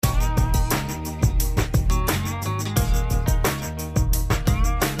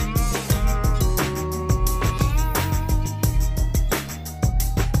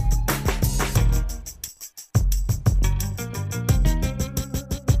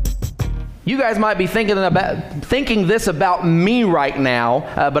You guys might be thinking this about me right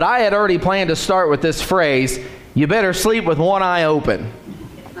now, but I had already planned to start with this phrase, you better sleep with one eye open.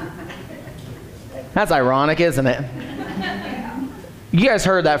 That's ironic, isn't it? You guys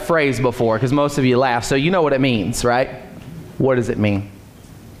heard that phrase before, because most of you laugh, so you know what it means, right? What does it mean?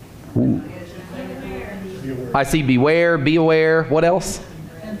 Ooh. I see beware, be aware. What else?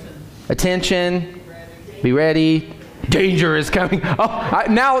 Attention. Be ready. Danger is coming. Oh,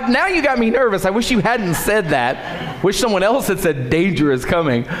 now you got me nervous. I wish you hadn't said that. Wish someone else had said danger is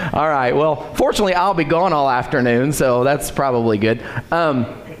coming. All right. Well, fortunately, I'll be gone all afternoon, so that's probably good.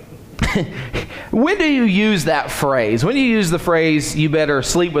 When do you use that phrase? When do you use the phrase, you better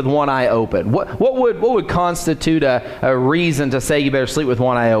sleep with one eye open? What would constitute a reason to say you better sleep with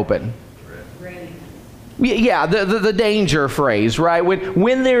one eye open? Yeah, the danger phrase, right?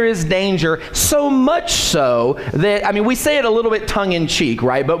 When there is danger, so much so that, I mean, we say it a little bit tongue-in-cheek,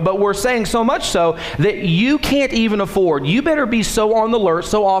 right? But we're saying so much so that you can't even afford, you better be so on the alert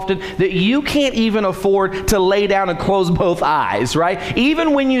so often that you can't even afford to lay down and close both eyes, right?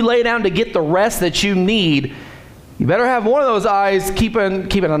 Even when you lay down to get the rest that you need, you better have one of those eyes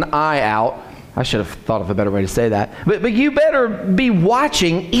keeping an eye out. I should have thought of a better way to say that. But you better be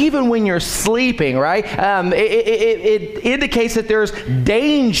watching even when you're sleeping, right? It indicates that there's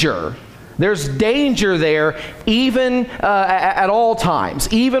danger. There's danger there even at all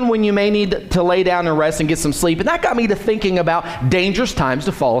times, even when you may need to lay down and rest and get some sleep. And that got me to thinking about dangerous times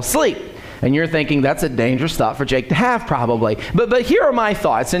to fall asleep. And you're thinking, that's a dangerous thought for Jake to have, probably. But here are my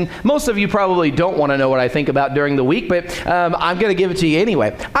thoughts. And most of you probably don't want to know what I think about during the week, but I'm going to give it to you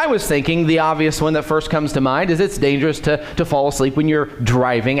anyway. I was thinking the obvious one that first comes to mind is it's dangerous to fall asleep when you're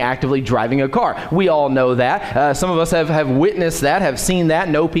actively driving a car. We all know that. Some of us have witnessed that, have seen that,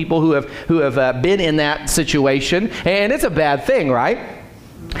 know people who have been in that situation. And it's a bad thing, right?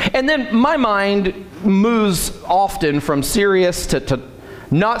 And then my mind moves often from serious to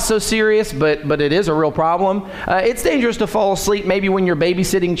not so serious, but it is a real problem. It's dangerous to fall asleep maybe when you're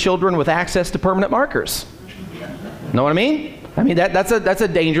babysitting children with access to permanent markers. Know what I mean? I mean, that's a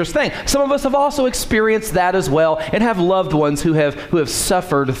dangerous thing. Some of us have also experienced that as well and have loved ones who have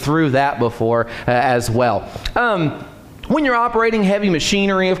suffered through that before as well. When you're operating heavy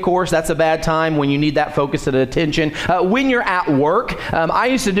machinery, of course, that's a bad time when you need that focus and attention. When you're at work, I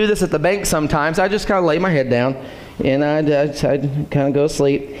used to do this at the bank sometimes. I just kind of lay my head down and I'd kind of go to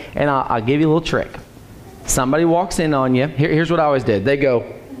sleep. And I'll give you a little trick. Somebody walks in on you. Here's what I always did. They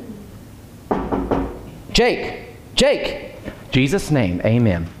go, Jake, Jesus' name,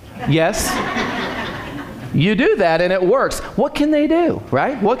 amen. Yes. You do that and it works. What can they do,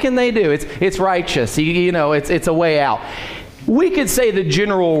 right? What can they do? It's righteous. You know, it's a way out. We could say the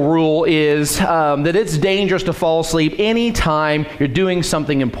general rule is that it's dangerous to fall asleep anytime you're doing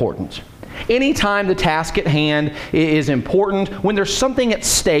something important. Anytime the task at hand is important, when there's something at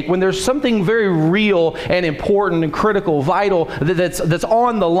stake, when there's something very real and important and critical, vital that's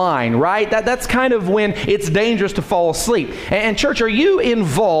on the line, right? That's kind of when it's dangerous to fall asleep. And church, are you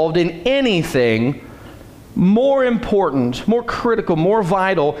involved in anything more important, more critical, more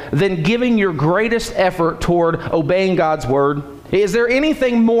vital than giving your greatest effort toward obeying God's word? Is there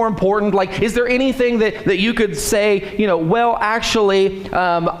anything more important? Like, is there anything that you could say, you know, well, actually,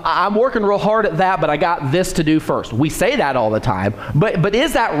 I'm working real hard at that, but I got this to do first. We say that all the time. But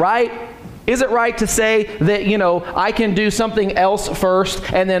is that right? Is it right to say that, you know, I can do something else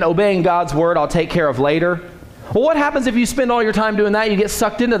first and then obeying God's word I'll take care of later? Well, what happens if you spend all your time doing that, you get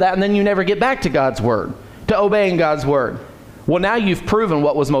sucked into that, and then you never get back to God's word, to obeying God's word? Well, now you've proven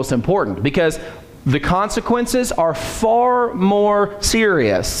what was most important, because the consequences are far more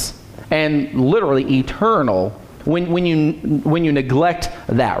serious and literally eternal when you neglect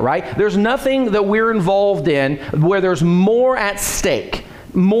that, right? There's nothing that we're involved in where there's more at stake,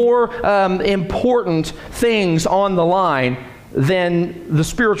 more important things on the line than the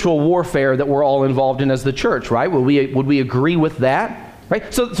spiritual warfare that we're all involved in as the church, right? Would we agree with that?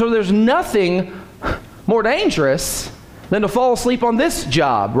 Right? So there's nothing more dangerous than to fall asleep on this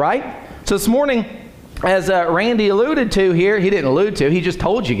job, right? So this morning, as Randy alluded to here, he didn't allude to, he just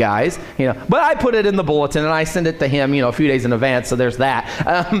told you guys, you know, but I put it in the bulletin and I sent it to him, you know, a few days in advance, so there's that.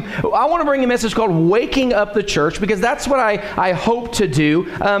 I want to bring a message called Waking Up the Church, because that's what I hope to do.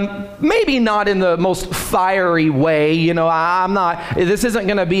 Maybe not in the most fiery way, you know, this isn't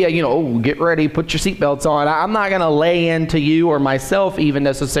going to be a, you know, oh, get ready, put your seatbelts on. I'm not going to lay into you or myself even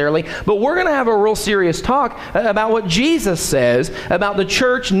necessarily, but we're going to have a real serious talk about what Jesus says about the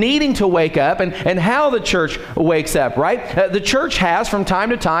church needing to wake up and how the church wakes up, right? The church has, from time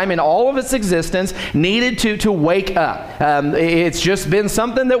to time, in all of its existence, needed to wake up. It's just been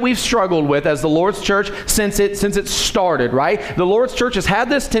something that we've struggled with as the Lord's church since it started, right? The Lord's church has had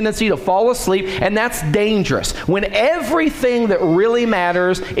this tendency to fall asleep, and that's dangerous. When everything that really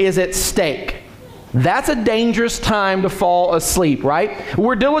matters is at stake, that's a dangerous time to fall asleep, right?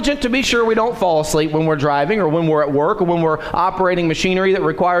 We're diligent to be sure we don't fall asleep when we're driving or when we're at work or when we're operating machinery that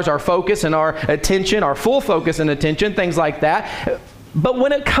requires our focus and our attention, our full focus and attention, things like that. But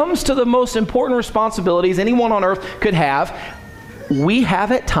when it comes to the most important responsibilities anyone on earth could have, we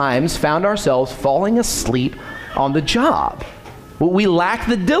have at times found ourselves falling asleep on the job. We lack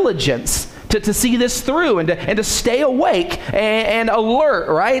the diligence to see this through and to stay awake and alert,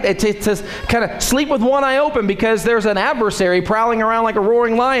 right? To kind of sleep with one eye open because there's an adversary prowling around like a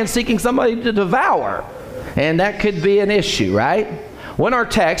roaring lion seeking somebody to devour. And that could be an issue, right? Well, in our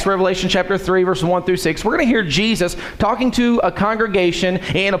text, Revelation chapter 3, verses 1 through 6, we're going to hear Jesus talking to a congregation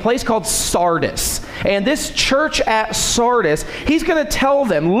in a place called Sardis. And this church at Sardis, he's going to tell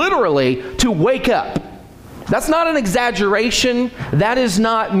them literally to wake up. That's not an exaggeration. That is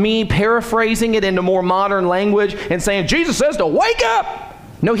not me paraphrasing it into more modern language and saying, Jesus says to wake up.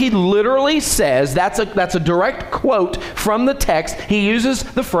 No, he literally says, that's a direct quote from the text. He uses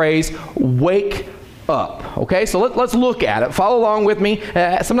the phrase, wake up. Okay, so let's look at it. Follow along with me.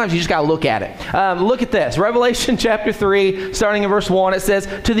 Sometimes you just got to look at it. Look at this. Revelation chapter 3, starting in verse 1, it says,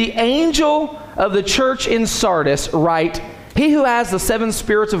 to the angel of the church in Sardis write, he who has the 7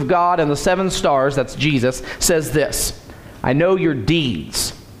 spirits of God and the 7 stars, that's Jesus, says this, I know your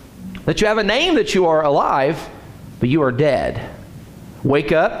deeds, that you have a name that you are alive, but you are dead.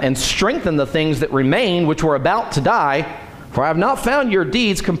 Wake up and strengthen the things that remain, which were about to die, for I have not found your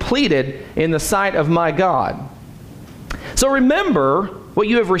deeds completed in the sight of my God. So remember what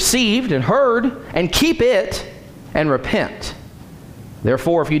you have received and heard, and keep it, and repent.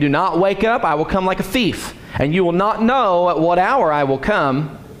 Therefore, if you do not wake up, I will come like a thief, and you will not know at what hour I will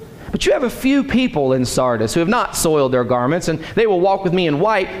come. But you have a few people in Sardis who have not soiled their garments, and they will walk with me in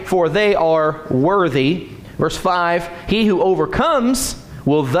white, for they are worthy. Verse 5, he who overcomes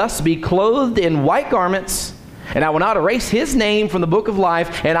will thus be clothed in white garments, and I will not erase his name from the book of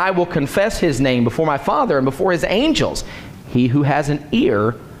life, and I will confess his name before my Father and before his angels. He who has an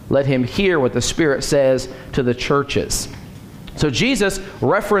ear, let him hear what the Spirit says to the churches. So Jesus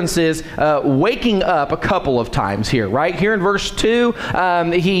references waking up a couple of times here, right? Here in verse 2,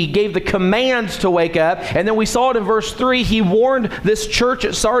 he gave the command to wake up. And then we saw it in verse 3. He warned this church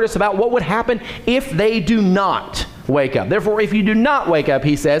at Sardis about what would happen if they do not wake up. Therefore, if you do not wake up,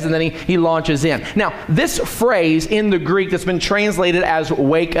 he says, and then he launches in. Now, this phrase in the Greek that's been translated as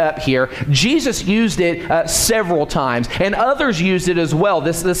wake up here, Jesus used it several times, and others used it as well.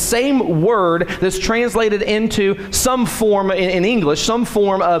 The same word that's translated into some form in English, some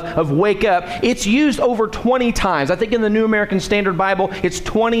form of wake up, it's used over 20 times. I think in the New American Standard Bible, it's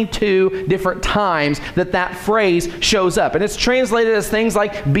 22 different times that phrase shows up. And it's translated as things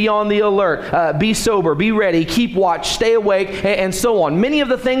like be on the alert, be sober, be ready, keep watch, stay awake, and so on. Many of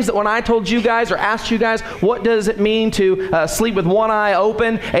the things that when I told you guys or asked you guys, what does it mean to sleep with one eye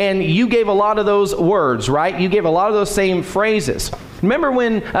open? And you gave a lot of those words, right? You gave a lot of those same phrases. Remember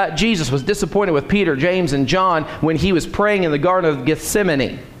when Jesus was disappointed with Peter, James, and John when he was praying in the Garden of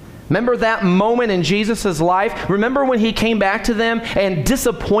Gethsemane? Remember that moment in Jesus' life? Remember when he came back to them and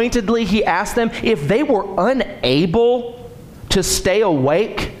disappointedly he asked them if they were unable to stay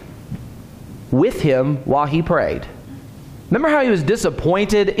awake with him while he prayed? Remember how he was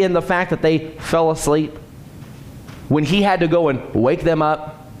disappointed in the fact that they fell asleep when he had to go and wake them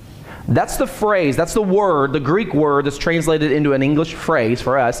up? That's the phrase, that's the word, the Greek word that's translated into an English phrase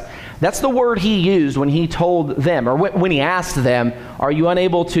for us. That's the word he used when he told them, or when he asked them, are you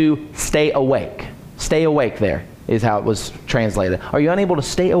unable to stay awake? Stay awake there is how it was translated. Are you unable to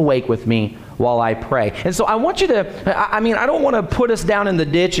stay awake with me while I pray? And so I want you to, I don't want to put us down in the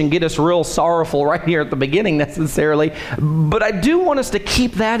ditch and get us real sorrowful right here at the beginning necessarily, but I do want us to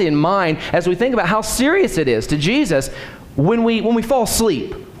keep that in mind as we think about how serious it is to Jesus when we fall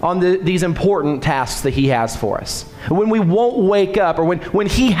asleep on these important tasks that he has for us. When we won't wake up, or when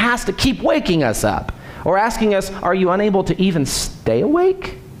he has to keep waking us up, or asking us, are you unable to even stay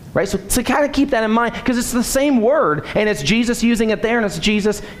awake? Right? So kind of keep that in mind, because it's the same word, and it's Jesus using it there, and it's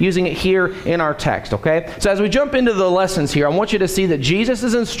Jesus using it here in our text, okay? So as we jump into the lessons here, I want you to see that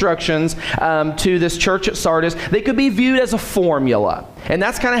Jesus' instructions to this church at Sardis, they could be viewed as a formula. And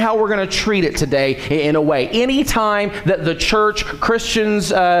that's kind of how we're going to treat it today in a way. Anytime that the church,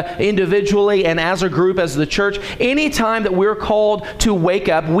 Christians individually and as a group, as the church, anytime that we're called to wake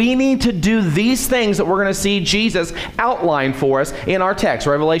up, we need to do these things that we're going to see Jesus outline for us in our text,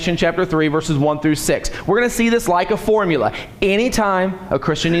 Revelation chapter 3, verses 1 through 6. We're going to see this like a formula. Anytime a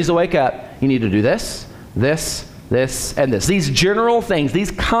Christian needs to wake up, you need to do this, this, and this. These general things, these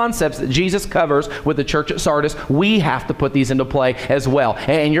concepts that Jesus covers with the church at Sardis, we have to put these into play as well.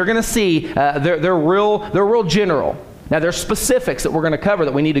 And you're going to see they're real general. Now, there's specifics that we're going to cover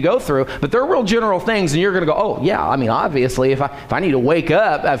that we need to go through, but they're real general things, and you're going to go, oh, yeah, I mean, obviously, if I need to wake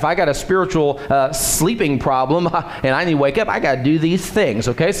up, if I got a spiritual sleeping problem, and I need to wake up, I got to do these things,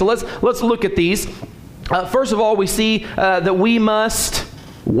 okay? So let's look at these. First of all, we see that we must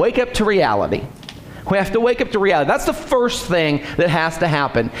wake up to reality. We have to wake up to reality. That's the first thing that has to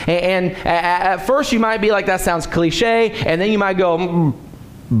happen. And at first, you might be like, that sounds cliche, and then you might go,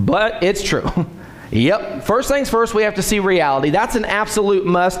 but it's true. Yep. First things first, we have to see reality. That's an absolute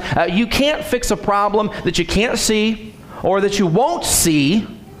must. You can't fix a problem that you can't see, or that you won't see,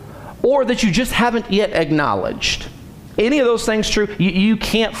 or that you just haven't yet acknowledged. Any of those things true, you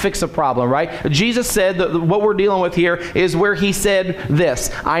can't fix a problem, right? Jesus said that what we're dealing with here is where he said this,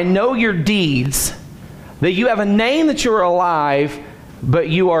 I know your deeds, that you have a name that you're alive, but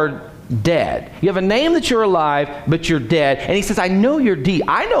you are dead. You have a name that you're alive, but you're dead. And he says, I know your deed.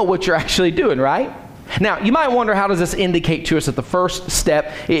 I know what you're actually doing, right? Now, you might wonder, how does this indicate to us that the first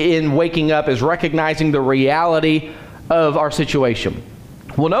step in waking up is recognizing the reality of our situation?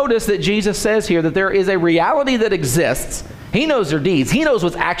 Well, notice that Jesus says here that there is a reality that exists. He knows their deeds. He knows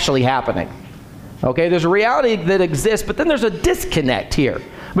what's actually happening. Okay, there's a reality that exists, but then there's a disconnect here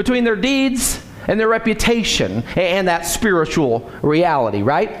between their deeds and their reputation and that spiritual reality,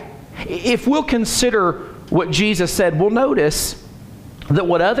 right? If we'll consider what Jesus said, we'll notice that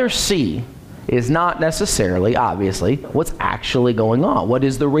what others see is not necessarily, obviously, what's actually going on. What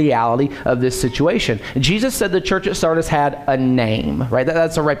is the reality of this situation? Jesus said the church at Sardis had a name, right?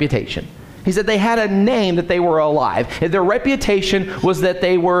 That's a reputation. He said they had a name, that they were alive. Their reputation was that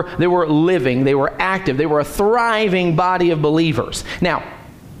they were living, they were active, they were a thriving body of believers. Now,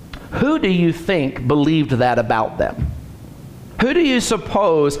 who do you think believed that about them? Who do you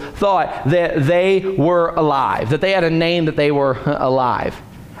suppose thought that they were alive, that they had a name, that they were alive?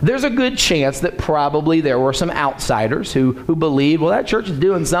 There's a good chance that probably there were some outsiders who believed, well, that church is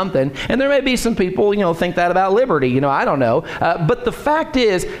doing something. And there may be some people, think that about Liberty. I don't know. But the fact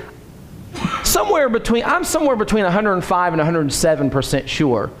is, I'm somewhere between 105 and 107%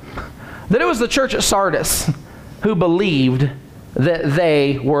 sure that it was the church at Sardis who believed that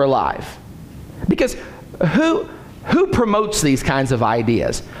they were alive. Because who promotes these kinds of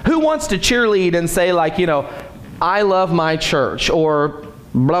ideas? Who wants to cheerlead and say, like, I love my church, or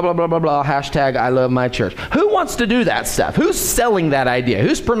blah, blah, blah, blah, blah, hashtag I love my church? Who wants to do that stuff? Who's selling that idea?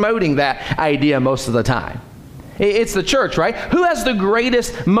 Who's promoting that idea most of the time? It's the church, right? Who has the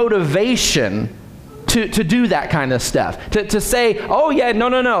greatest motivation to do that kind of stuff? To say, oh yeah, no.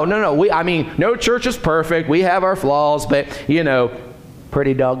 No church is perfect. We have our flaws, but,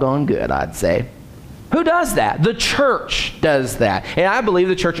 pretty doggone good, I'd say. Who does that? The church does that. And I believe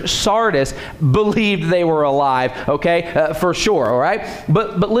the church at Sardis believed they were alive, okay, for sure, all right?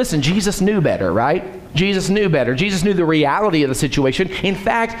 But listen, Jesus knew better, right? Jesus knew better. Jesus knew the reality of the situation. In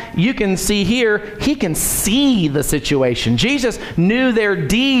fact, you can see here, he can see the situation. Jesus knew their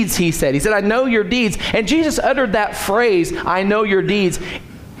deeds, he said. He said, I know your deeds. And Jesus uttered that phrase, I know your deeds,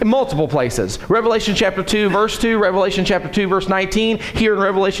 in multiple places. Revelation chapter 2, verse 2, Revelation chapter 2, verse 19, here in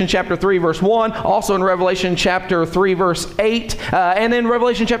Revelation chapter 3, verse 1, also in Revelation chapter 3, verse 8, and in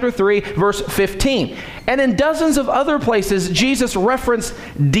Revelation chapter 3, verse 15. And in dozens of other places, Jesus referenced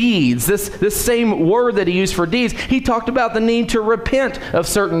deeds, this same word that he used for deeds. He talked about the need to repent of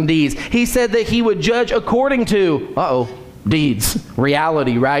certain deeds. He said that he would judge according to, deeds,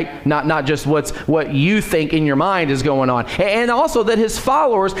 reality, right? Not just what you think in your mind is going on. And also that his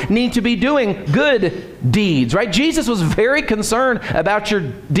followers need to be doing good deeds, right? Jesus was very concerned about your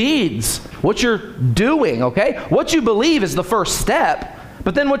deeds, what you're doing, okay? What you believe is the first step,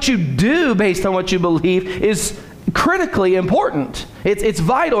 but then what you do based on what you believe is critically important. It's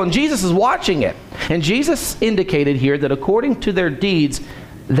vital, and Jesus is watching it. And Jesus indicated here that according to their deeds,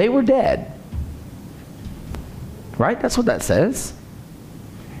 they were dead. Right? That's what that says.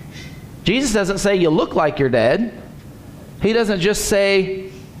 Jesus doesn't say you look like you're dead. He doesn't just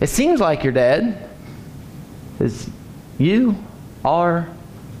say It seems like you're dead. You are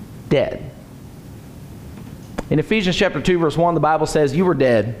dead. In Ephesians chapter 2, verse 1, the Bible says you were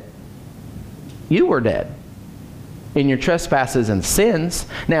dead. You were dead in your trespasses and sins.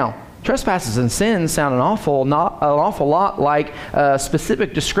 Now, trespasses and sins sound an awful lot like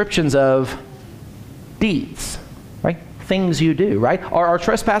specific descriptions of deeds, right? Things you do, right? Are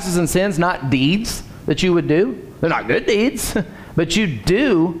trespasses and sins not deeds that you would do? They're not good deeds, but you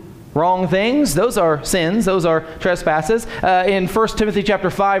do wrong things. Those are sins. Those are trespasses. In 1 Timothy chapter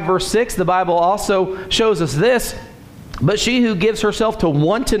 5, verse 6, the Bible also shows us this. But she who gives herself to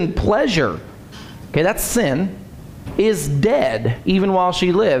wanton pleasure, okay, that's sin, is dead even while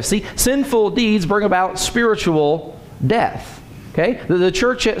she lives. See, sinful deeds bring about spiritual death. Okay? The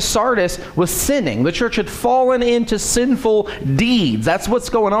church at Sardis was sinning. The church had fallen into sinful deeds. That's what's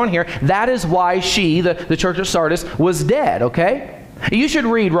going on here. That is why the church at Sardis, was dead. Okay? You should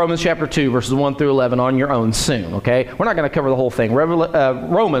read Romans chapter 2, verses 1 through 11 on your own soon, okay? We're not going to cover the whole thing.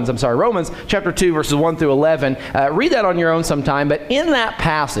 Romans chapter 2, verses 1 through 11. Read that on your own sometime. But in that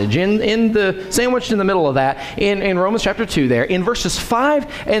passage, in the sandwiched in the middle of that, in Romans chapter 2 there, in verses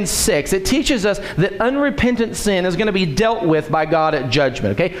 5 and 6, it teaches us that unrepentant sin is going to be dealt with by God at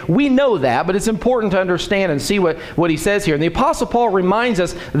judgment, okay? We know that, but it's important to understand and see what he says here. And the Apostle Paul reminds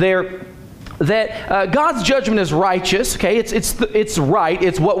us there that God's judgment is righteous, okay? It's right.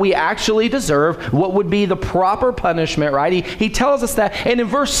 It's what we actually deserve, what would be the proper punishment, right? He tells us that. And in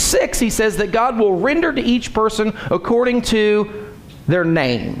verse 6, he says that God will render to each person according to their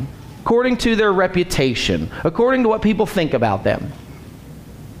name, according to their reputation, according to what people think about them.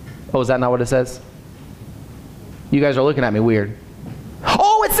 Oh, is that not what it says? You guys are looking at me weird.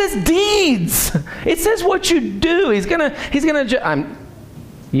 Oh, it says deeds. It says what you do. He's gonna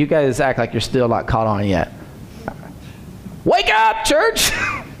You guys act like you're still not caught on yet. Wake up, church!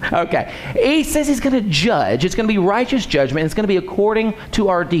 Okay. He says he's going to judge. It's going to be righteous judgment. It's going to be according to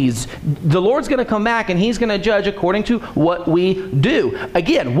our deeds. The Lord's going to come back and he's going to judge according to what we do.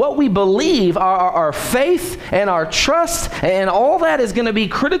 Again, what we believe, our faith and our trust and all that is going to be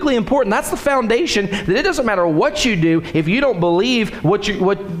critically important. That's the foundation that it doesn't matter what you do. If you don't believe what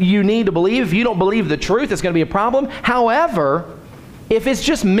you need to believe, if you don't believe the truth, it's going to be a problem. However, if it's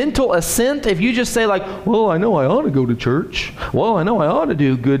just mental assent, if you just say like, well, I know I ought to go to church. Well, I know I ought to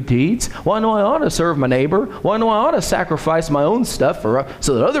do good deeds. Well, I know I ought to serve my neighbor. Well, I know I ought to sacrifice my own stuff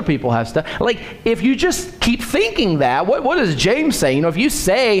so that other people have stuff. Like, if you just keep thinking that, what does James say? If you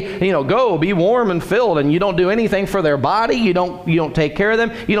say, go, be warm and filled, and you don't do anything for their body, you don't take care of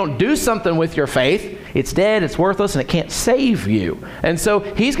them, you don't do something with your faith, it's dead, it's worthless, and it can't save you. And so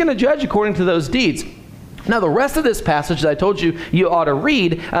he's going to judge according to those deeds. Now, the rest of this passage that I told you ought to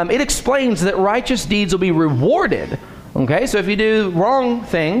read, it explains that righteous deeds will be rewarded. Okay, so if you do wrong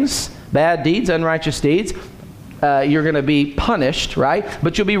things, bad deeds, unrighteous deeds, you're going to be punished, right?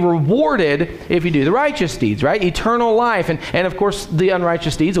 But you'll be rewarded if you do the righteous deeds, right? Eternal life. And of course, the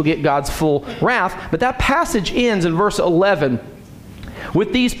unrighteous deeds will get God's full wrath. But that passage ends in verse 11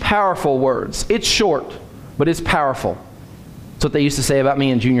 with these powerful words. It's short, but it's powerful. That's what they used to say about me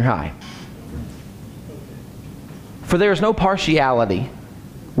in junior high. For there is no partiality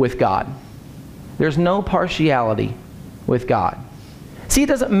with God. There's no partiality with God. See, it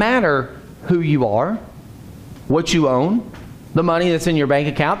doesn't matter who you are, what you own, the money that's in your bank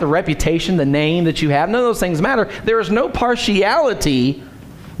account, the reputation, the name that you have. None of those things matter. There is no partiality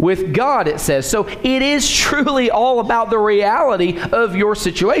with God, it says. So it is truly all about the reality of your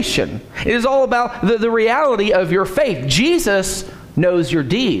situation. It is all about the reality of your faith. Jesus knows your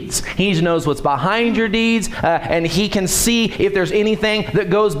deeds. He knows what's behind your deeds, and he can see if there's anything that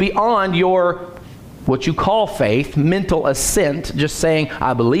goes beyond your, what you call faith, mental assent, just saying,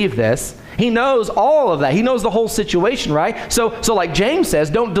 I believe this. He knows all of that. He knows the whole situation, right? So like James says,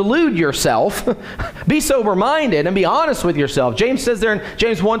 don't delude yourself. Be sober-minded and be honest with yourself. James says there in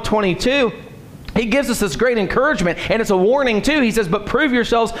James 1:22, he gives us this great encouragement, and it's a warning too. He says, but prove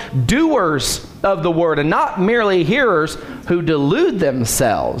yourselves doers of the word and not merely hearers who delude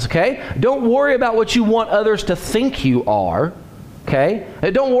themselves, okay? Don't worry about what you want others to think you are, okay?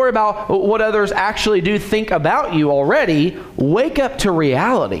 Don't worry about what others actually do think about you already. Wake up to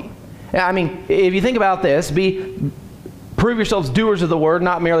reality. I mean, if you think about this, prove yourselves doers of the word,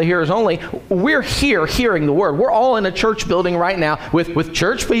 not merely hearers only. We're here hearing the word. We're all in a church building right now with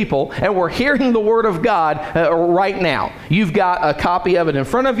church people, and we're hearing the word of God right now. You've got a copy of it in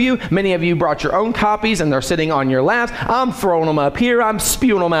front of you. Many of you brought your own copies, and they're sitting on your laps. I'm throwing them up here. I'm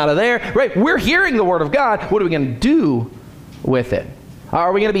spewing them out of there. Right? We're hearing the word of God. What are we going to do with it?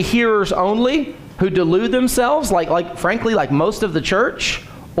 Are we going to be hearers only who delude themselves, frankly, like most of the church?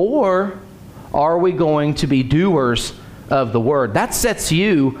 Or are we going to be doers of the word? That sets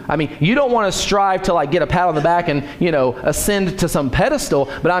you, you don't want to strive to get a pat on the back and, ascend to some pedestal,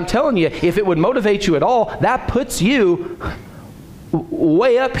 but I'm telling you, if it would motivate you at all, that puts you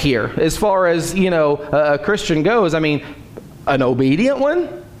way up here as far as, a Christian goes. An obedient one?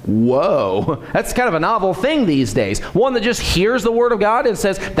 Whoa, that's kind of a novel thing these days. One that just hears the word of God and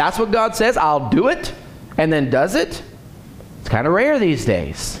says, that's what God says, I'll do it, and then does it. It's kind of rare these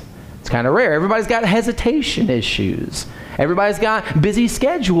days. It's kind of rare. Everybody's got hesitation issues. Everybody's got busy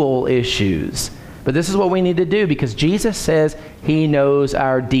schedule issues. But this is what we need to do, because Jesus says he knows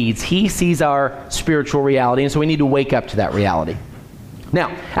our deeds. He sees our spiritual reality, and so we need to wake up to that reality.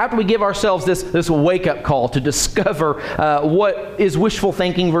 Now, after we give ourselves this wake-up call to discover what is wishful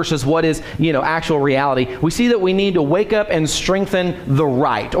thinking versus what is, actual reality, we see that we need to wake up and strengthen the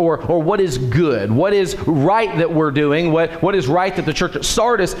right, or what is good, what is right that we're doing, what is right that the church at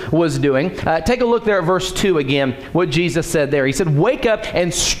Sardis was doing. Take a look there at verse 2 again, what Jesus said there. He said, wake up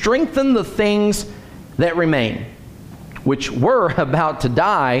and strengthen the things that remain, which were about to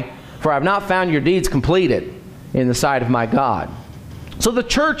die, for I have not found your deeds completed in the sight of my God. So the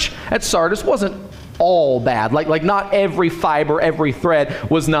church at Sardis wasn't all bad. Like not every fiber, every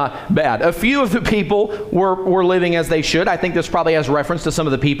thread was not bad. A few of the people were living as they should. I think this probably has reference to some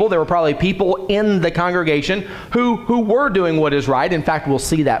of the people. There were probably people in the congregation who were doing what is right. In fact, we'll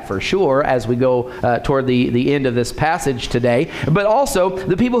see that for sure as we go toward the end of this passage today. But also,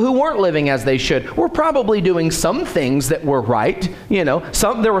 the people who weren't living as they should were probably doing some things that were right.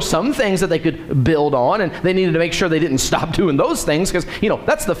 There were some things that they could build on, and they needed to make sure they didn't stop doing those things, because,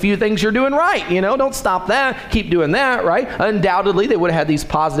 that's the few things you're doing right. Don't stop that. Keep doing that, right? Undoubtedly, they would have had these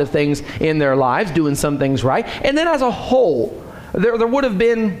positive things in their lives, doing some things right. And then as a whole, there would have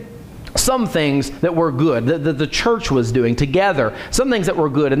been some things that were good, that the church was doing together, some things that were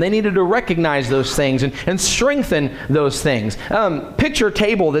good, and they needed to recognize those things and strengthen those things. Picture a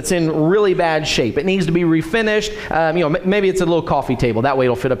table that's in really bad shape. It needs to be refinished. Maybe it's a little coffee table. That way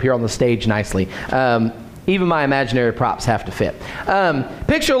it'll fit up here on the stage nicely. Even my imaginary props have to fit.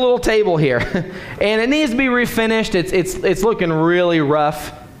 Picture a little table here, and it needs to be refinished. It's looking really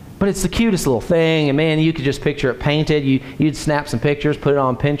rough, but it's the cutest little thing. And man, you could just picture it painted. You'd snap some pictures, put it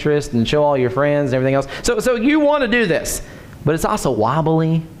on Pinterest, and show all your friends and everything else. So you want to do this, but it's also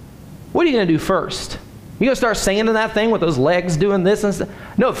wobbly. What are you going to do first? You going to start sanding that thing with those legs doing this and stuff?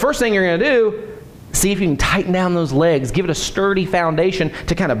 No, the first thing you're going to do, see if you can tighten down those legs, give it a sturdy foundation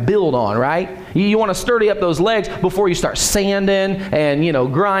to kind of build on, right? You want to sturdy up those legs before you start sanding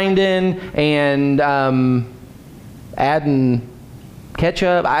and, grinding and adding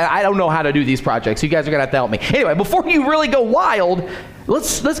ketchup. I don't know how to do these projects. You guys are going to have to help me. Anyway, before you really go wild,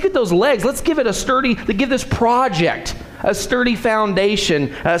 let's get those legs. Let's give it give this project a sturdy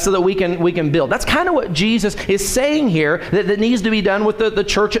foundation so that we can build. That's kind of what Jesus is saying here that needs to be done with the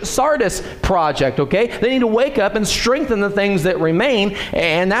church at Sardis project, okay? They need to wake up and strengthen the things that remain,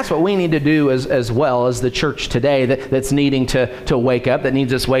 and that's what we need to do as well as the church today that's needing to wake up, that needs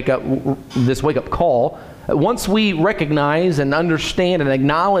this wake up call. Once we recognize and understand and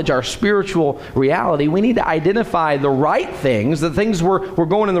acknowledge our spiritual reality, we need to identify the right things, the things we're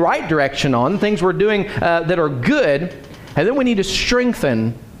going in the right direction on, things we're doing that are good, and then we need to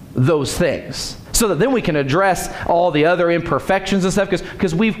strengthen those things so that then we can address all the other imperfections and stuff,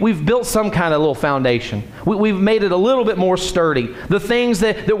 because we've built some kind of little foundation. We've made it a little bit more sturdy. The things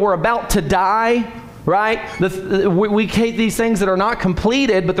that were about to die, right? We take these things that are not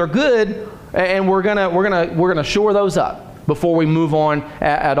completed, but they're good, and we're gonna shore those up before we move on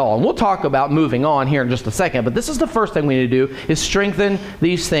at all. And we'll talk about moving on here in just a second, but this is the first thing we need to do, is strengthen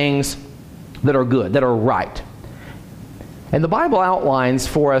these things that are good, that are right. And the Bible outlines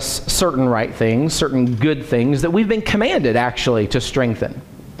for us certain right things, certain good things that we've been commanded actually to strengthen.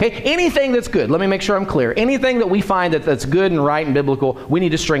 Okay, anything that's good, let me make sure I'm clear. Anything that we find that's good and right and biblical, we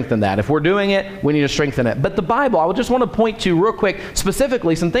need to strengthen that. If we're doing it, we need to strengthen it. But the Bible, I just want to point to real quick,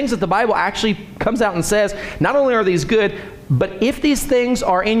 specifically, some things that the Bible actually comes out and says, not only are these good, but if these things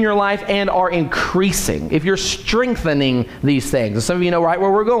are in your life and are increasing, if you're strengthening these things, and some of you know right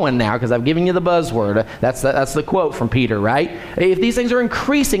where we're going now because I've given you the buzzword. That's the quote from Peter, right? If these things are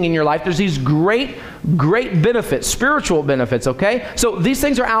increasing in your life, there's these great benefits, spiritual benefits, okay? So these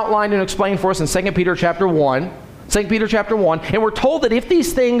things are outlined and explained for us in 2 Peter chapter 1. 2 Peter chapter 1, and we're told that if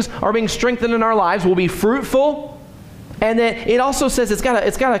these things are being strengthened in our lives, we'll be fruitful. And then it also says, it's got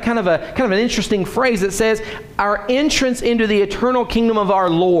a kind of an interesting phrase. It says, our entrance into the eternal kingdom of our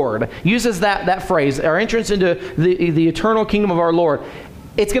Lord. Uses that phrase, our entrance into the eternal kingdom of our Lord.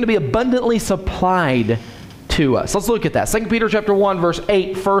 It's going to be abundantly supplied to us. Let's look at that. 2 Peter chapter 1, verse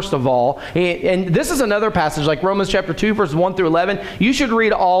 8, first of all. And this is another passage like Romans chapter 2, verses 1 through 11. You should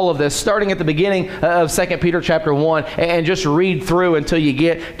read all of this, starting at the beginning of 2 Peter chapter 1, and just read through until you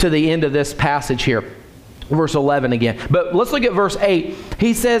get to the end of this passage here. Verse 11 again. But let's look at verse 8.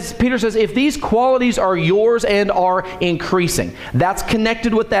 Peter says, if these qualities are yours and are increasing. That's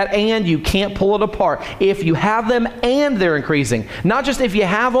connected with that and. You can't pull it apart. If you have them and they're increasing. Not just if you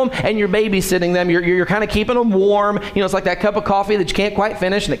have them and you're babysitting them, you're kind of keeping them warm. It's like that cup of coffee that you can't quite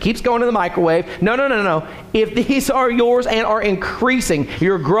finish and it keeps going in the microwave. No. If these are yours and are increasing,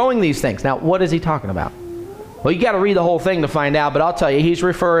 you're growing these things. Now, what is he talking about? Well, you got to read the whole thing to find out, but I'll tell you, he's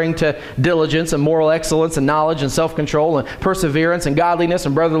referring to diligence and moral excellence and knowledge and self-control and perseverance and godliness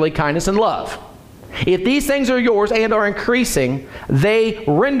and brotherly kindness and love. If these things are yours and are increasing, they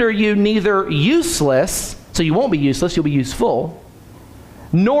render you neither useless, so you won't be useless, you'll be useful,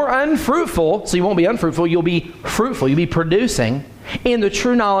 nor unfruitful, so you won't be unfruitful, you'll be fruitful, you'll be producing in the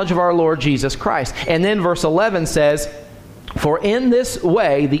true knowledge of our Lord Jesus Christ. And then verse 11 says, for in this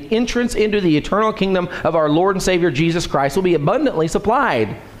way, the entrance into the eternal kingdom of our Lord and Savior Jesus Christ will be abundantly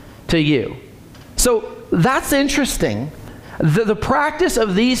supplied to you. So that's interesting. The practice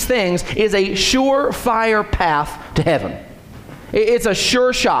of these things is a surefire path to heaven. It's a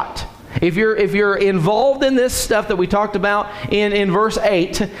sure shot. If you're involved in this stuff that we talked about in verse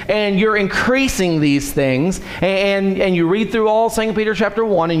 8, and you're increasing these things, and you read through all 2 Peter chapter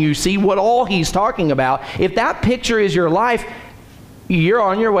 1, and you see what all he's talking about, if that picture is your life, you're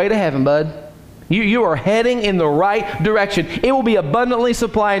on your way to heaven, bud. You are heading in the right direction. It will be abundantly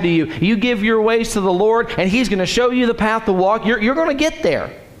supplied to you. You give your ways to the Lord, and he's going to show you the path to walk. You're going to get there.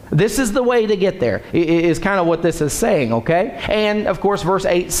 This is the way to get there, is kind of what this is saying, okay? And, of course, verse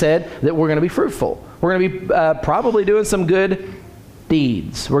 8 said that we're going to be fruitful. We're going to be probably doing some good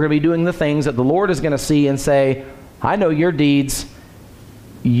deeds. We're going to be doing the things that the Lord is going to see and say, I know your deeds.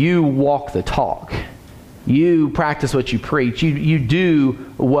 You walk the talk. You practice what you preach. You do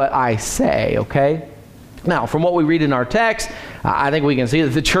what I say, okay? Now, from what we read in our text, I think we can see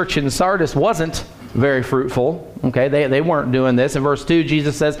that the church in Sardis wasn't very fruitful. Okay, they weren't doing this. In verse 2,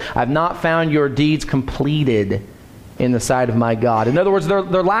 Jesus says, I've not found your deeds completed in the sight of my God. In other words, they're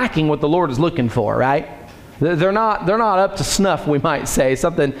lacking what the Lord is looking for, right? They're not up to snuff, we might say,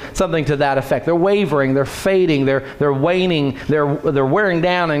 something to that effect. They're wavering, they're fading, they're waning, they're wearing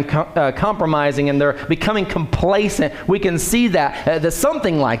down and compromising, and they're becoming complacent. We can see that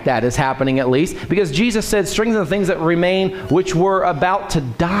something like that is happening at least, because Jesus said, strengthen the things that remain which were about to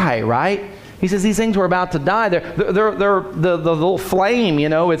die, right? He says these things were about to die. They're the little flame,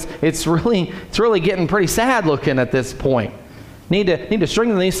 it's really getting pretty sad looking at this point. Need to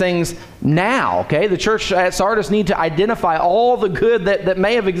strengthen these things now, okay? The church at Sardis need to identify all the good that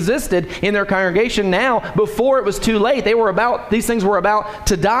may have existed in their congregation now before it was too late. These things were about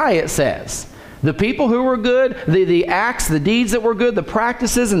to die, it says. The people who were good, the acts, the deeds that were good, the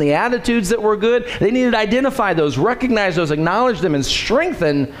practices and the attitudes that were good, they needed to identify those, recognize those, acknowledge them, and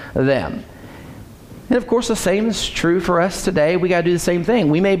strengthen them. And of course, the same is true for us today. We got to do the same thing.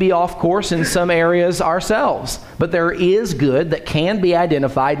 We may be off course in some areas ourselves, but there is good that can be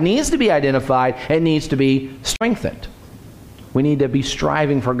identified, needs to be identified, and needs to be strengthened. We need to be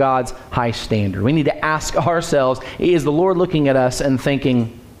striving for God's high standard. We need to ask ourselves, is the Lord looking at us and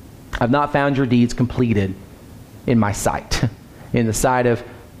thinking, I've not found your deeds completed in my sight, in the sight of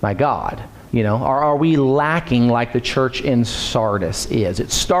my God? Are we lacking like the church in Sardis is?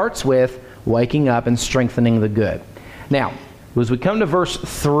 It starts with waking up and strengthening the good. Now, as we come to verse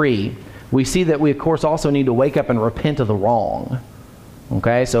 3, we see that we, of course, also need to wake up and repent of the wrong.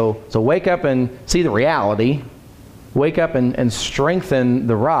 Okay, so wake up and see the reality, wake up and strengthen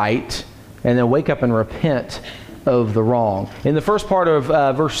the right, and then wake up and repent of the wrong. In the first part of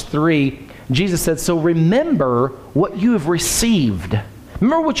verse 3, Jesus said, so remember what you have received.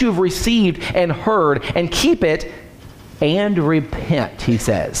 Remember what you have received and heard, and keep it and repent, he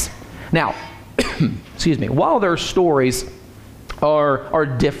says. Now, excuse me, while their stories are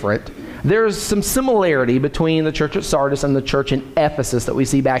different, there's some similarity between the church at Sardis and the church in Ephesus that we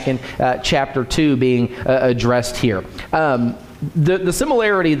see back in chapter 2 being addressed here. The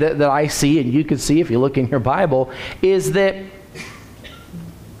similarity that I see, and you can see if you look in your Bible, is that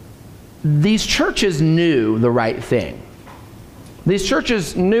these churches knew the right thing. These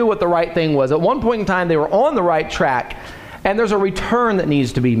churches knew what the right thing was. At one point in time, they were on the right track, and there's a return that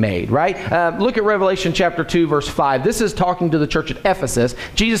needs to be made, right? Look at Revelation chapter 2, verse 5. This is talking to the church at Ephesus.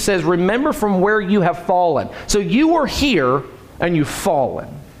 Jesus says, remember from where you have fallen. So you were here, and you've fallen.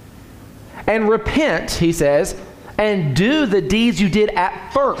 And repent, he says, and do the deeds you did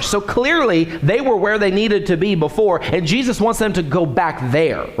at first. So clearly, they were where they needed to be before, and Jesus wants them to go back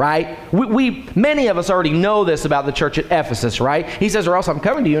there, right? Many of us already know this about the church at Ephesus, right? He says, or else I'm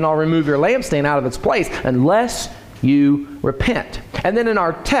coming to you and I'll remove your lampstand out of its place unless you repent. And then in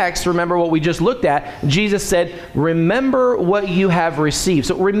our text, remember what we just looked at, Jesus said, remember what you have received.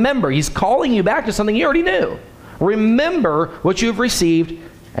 So remember, he's calling you back to something you already knew. Remember what you have received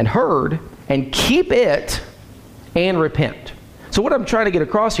and heard, and keep it and repent. So what I'm trying to get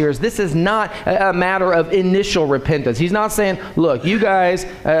across here is this is not a matter of initial repentance. He's not saying, look, you guys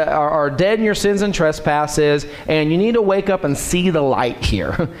are dead in your sins and trespasses, and you need to wake up and see the light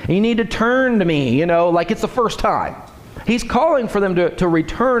here. You need to turn to me, like it's the first time. He's calling for them to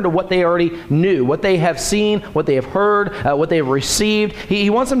return to what they already knew, what they have seen, what they have heard, what they have received. He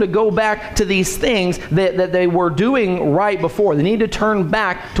wants them to go back to these things that they were doing right before. They need to turn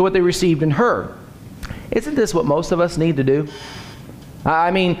back to what they received and heard. Isn't this what most of us need to do?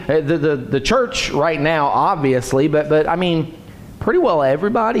 I mean, the church right now, obviously, but I mean, pretty well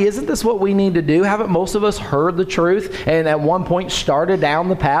everybody. Isn't this what we need to do? Haven't most of us heard the truth and at one point started down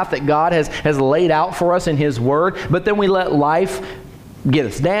the path that God has laid out for us in His Word, but then we let life get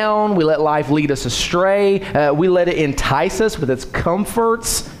us down, we let life lead us astray, we let it entice us with its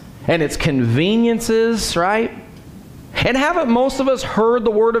comforts and its conveniences, right? And haven't most of us heard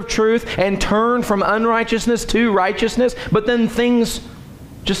the word of truth and turned from unrighteousness to righteousness, but then things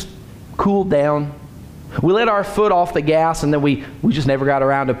just cooled down? We let our foot off the gas and then we just never got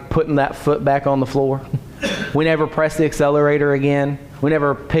around to putting that foot back on the floor. We never pressed the accelerator again. We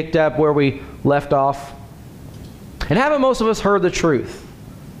never picked up where we left off. And haven't most of us heard the truth?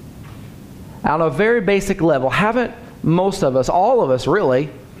 On a very basic level, haven't most of us, all of us really,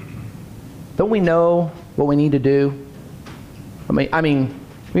 don't we know what we need to do? I mean,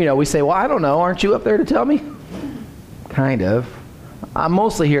 we say, well, I don't know. Aren't you up there to tell me? Kind of. I'm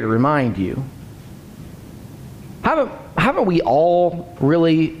mostly here to remind you. Haven't we all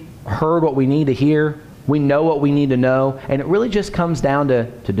really heard what we need to hear? We know what we need to know, and it really just comes down to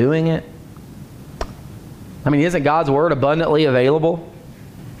doing it. I mean, isn't God's Word abundantly available?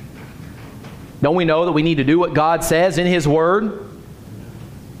 Don't we know that we need to do what God says in His Word?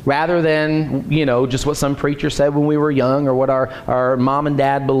 Rather than, just what some preacher said when we were young, or what our mom and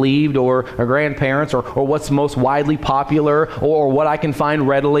dad believed, or our grandparents, or what's most widely popular, or what I can find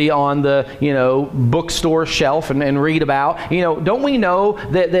readily on the, bookstore shelf and read about. Don't we know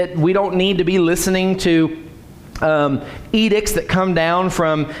that we don't need to be listening to edicts that come down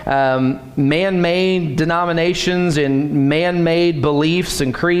from man-made denominations and man-made beliefs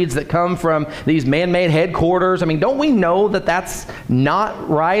and creeds that come from these man-made headquarters? I mean, don't we know that that's not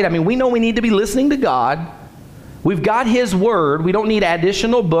right? I mean, we know we need to be listening to God. We've got His Word. We don't need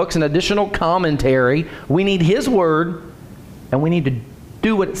additional books and additional commentary. We need His Word, and we need to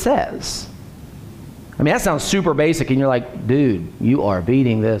do what it says. I mean, that sounds super basic, and you're like, dude, you are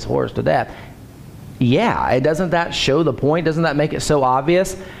beating this horse to death. Yeah, doesn't that show the point? Doesn't that make it so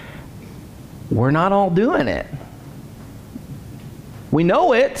obvious? We're not all doing it. We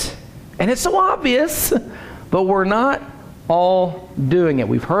know it, and it's so obvious, but we're not all doing it.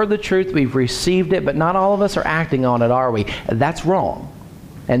 We've heard the truth, we've received it, but not all of us are acting on it, are we? That's wrong,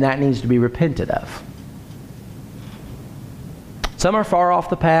 and that needs to be repented of. Some are far off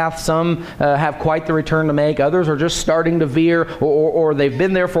the path. Some have quite the return to make. Others are just starting to veer, or they've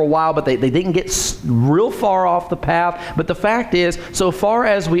been there for a while, but they didn't get real far off the path. But the fact is, so far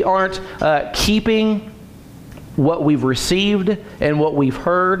as we aren't keeping what we've received and what we've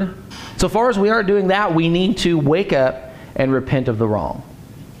heard, so far as we aren't doing that, we need to wake up and repent of the wrong.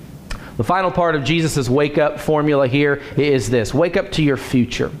 The final part of Jesus' wake-up formula here is this. Wake up to your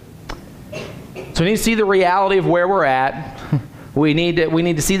future. So we need to see the reality of where we're at. We need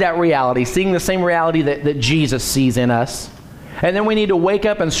to see that reality, seeing the same reality that Jesus sees in us. And then we need to wake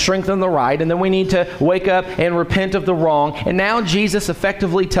up and strengthen the right. And then we need to wake up and repent of the wrong. And now Jesus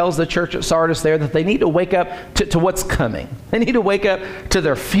effectively tells the church at Sardis there that they need to wake up to what's coming. They need to wake up to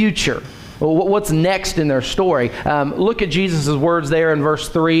their future. What's next in their story. Look at Jesus' words there in verse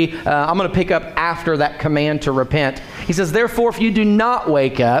 3. I'm going to pick up after that command to repent. He says, therefore, if you do not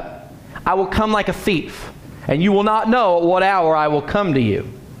wake up, I will come like a thief. And you will not know at what hour I will come to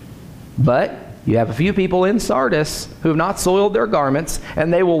you. But you have a few people in Sardis who have not soiled their garments,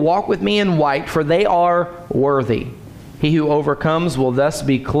 and they will walk with me in white, for they are worthy. He who overcomes will thus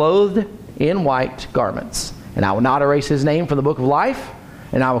be clothed in white garments. And I will not erase his name from the book of life,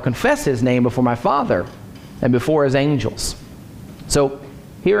 and I will confess his name before my Father and before his angels. So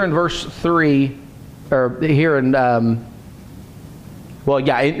here in verse 3, or here in Well,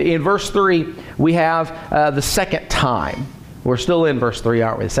 yeah, in verse 3, we have the second time. We're still in verse 3,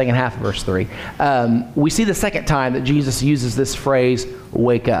 aren't we? The second half of verse 3. We see the second time that Jesus uses this phrase,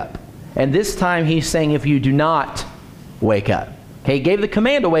 wake up. And this time he's saying, if you do not wake up. Okay, he gave the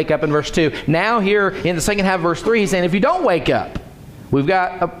command to wake up in verse 2. Now here in the second half of verse 3, he's saying, if you don't wake up, we've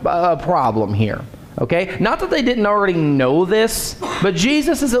got a problem here. Okay? Not that they didn't already know this, but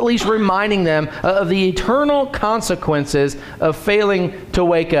Jesus is at least reminding them of the eternal consequences of failing to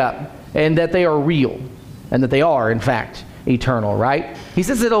wake up, and that they are real, and that they are, in fact, eternal, right? He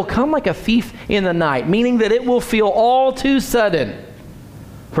says it'll come like a thief in the night, meaning that it will feel all too sudden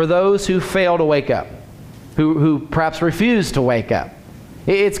for those who fail to wake up, who perhaps refuse to wake up.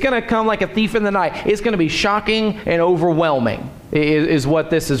 It's going to come like a thief in the night. It's going to be shocking and overwhelming, is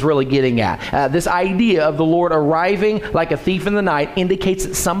what this is really getting at. This idea of the Lord arriving like a thief in the night indicates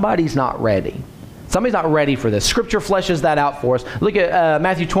that somebody's not ready. Somebody's not ready for this. Scripture fleshes that out for us. Look at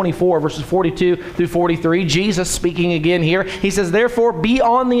Matthew 24, verses 42 through 43. Jesus speaking again here. He says, therefore, be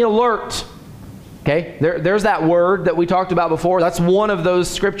on the alert. Okay, there's that word that we talked about before. That's one of those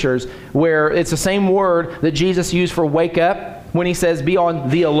scriptures where it's the same word that Jesus used for wake up when he says be on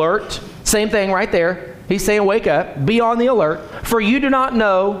the alert. Same thing right there. He's saying wake up, be on the alert, for you do not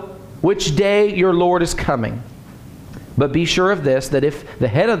know which day your Lord is coming. But be sure of this, that if the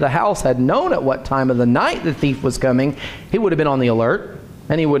head of the house had known at what time of the night the thief was coming, he would have been on the alert,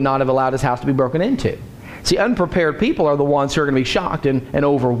 and he would not have allowed his house to be broken into. See, unprepared people are the ones who are going to be shocked and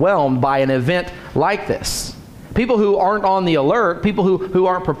overwhelmed by an event like this. People who aren't on the alert, people who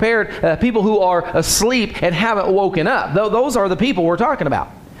aren't prepared, people who are asleep and haven't woken up. Those are the people we're talking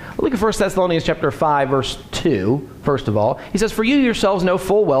about. Look at 1 Thessalonians chapter 5, verse 2, first of all. He says, for you yourselves know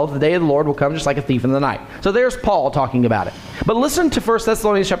full well that the day of the Lord will come just like a thief in the night. So there's Paul talking about it. But listen to 1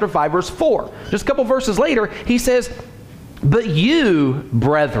 Thessalonians chapter 5, verse 4. Just a couple verses later, he says, but you,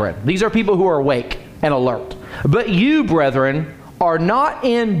 brethren, these are people who are awake and alert. But you, brethren, are not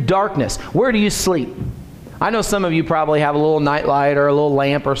in darkness. Where do you sleep? I know some of you probably have a little nightlight or a little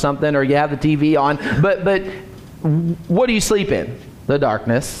lamp or something, or you have the TV on. But what do you sleep in? The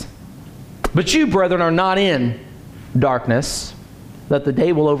darkness. But you, brethren, are not in darkness, that the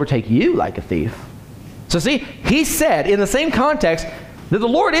day will overtake you like a thief. So see, he said in the same context that the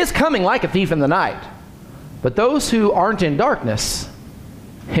Lord is coming like a thief in the night. But those who aren't in darkness,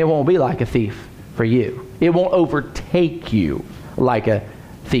 it won't be like a thief for you. It won't overtake you like a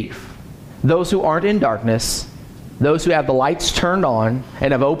thief. Those who aren't in darkness, those who have the lights turned on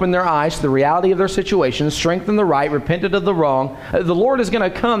and have opened their eyes to the reality of their situation, strengthened the right, repented of the wrong, the Lord is going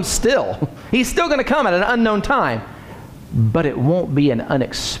to come still. He's still going to come at an unknown time. But it won't be an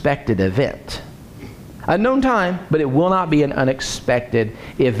unexpected event. Unknown time, but it will not be an unexpected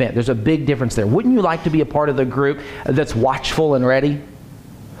event. There's a big difference there. Wouldn't you like to be a part of the group that's watchful and ready?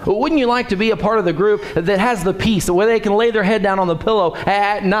 Wouldn't you like to be a part of the group that has the peace, where they can lay their head down on the pillow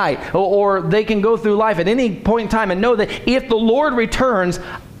at night, or they can go through life at any point in time and know that if the Lord returns,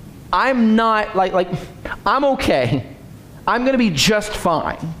 I'm not I'm okay. I'm going to be just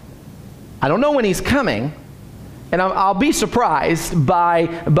fine. I don't know when he's coming, and I'll be surprised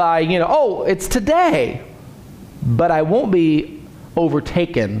by oh, it's today. But I won't be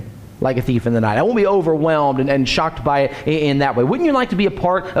overtaken like a thief in the night. I won't be overwhelmed and shocked by it in that way. Wouldn't you like to be a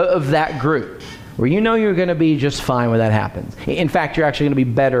part of that group where you know you're going to be just fine when that happens? In fact, you're actually going to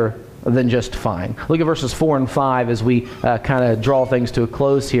be better than just fine. Look at verses 4 and 5 as we kind of draw things to a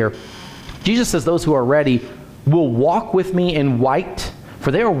close here. Jesus says, those who are ready will walk with me in white, for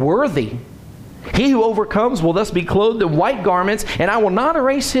they are worthy. He who overcomes will thus be clothed in white garments, and I will not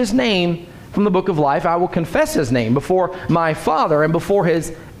erase his name from the book of life. I will confess his name before my Father and before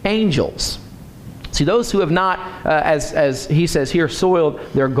his angels. See, those who have not, as he says here, soiled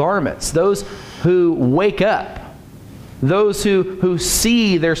their garments, those who wake up, those who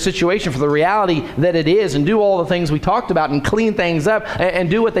see their situation for the reality that it is and do all the things we talked about and clean things up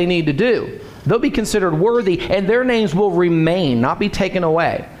and do what they need to do, they'll be considered worthy, and their names will remain, not be taken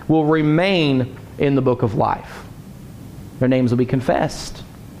away, will remain in the book of life. Their names will be confessed.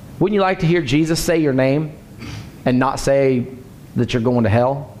 Wouldn't you like to hear Jesus say your name and not say that you're going to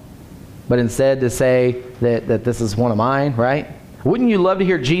hell, but instead to say that this is one of mine, right? Wouldn't you love to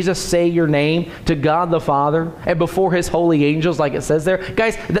hear Jesus say your name to God the Father and before his holy angels like it says there?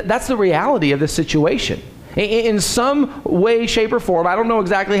 Guys, that's the reality of this situation. In some way, shape, or form, I don't know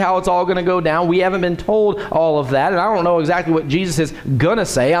exactly how it's all going to go down. We haven't been told all of that, and I don't know exactly what Jesus is going to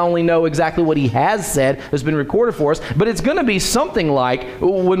say. I only know exactly what he has said that's been recorded for us. But it's going to be something like,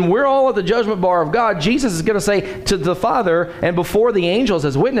 when we're all at the judgment bar of God, Jesus is going to say to the Father and before the angels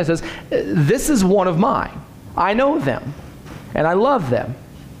as witnesses, this is one of mine. I know them. and I love them.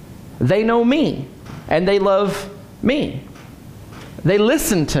 They know me, and they love me. They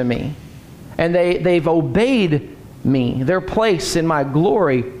listen to me, and they've obeyed me. Their place in my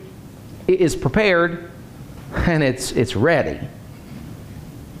glory is prepared, and it's ready.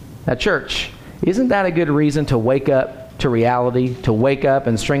 Now, church, isn't that a good reason to wake up to reality, to wake up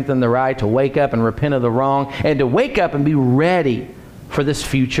and strengthen the right, to wake up and repent of the wrong, and to wake up and be ready for this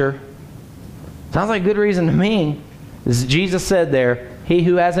future? Sounds like a good reason to me. As Jesus said there, he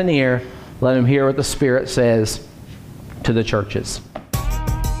who has an ear, let him hear what the Spirit says to the churches.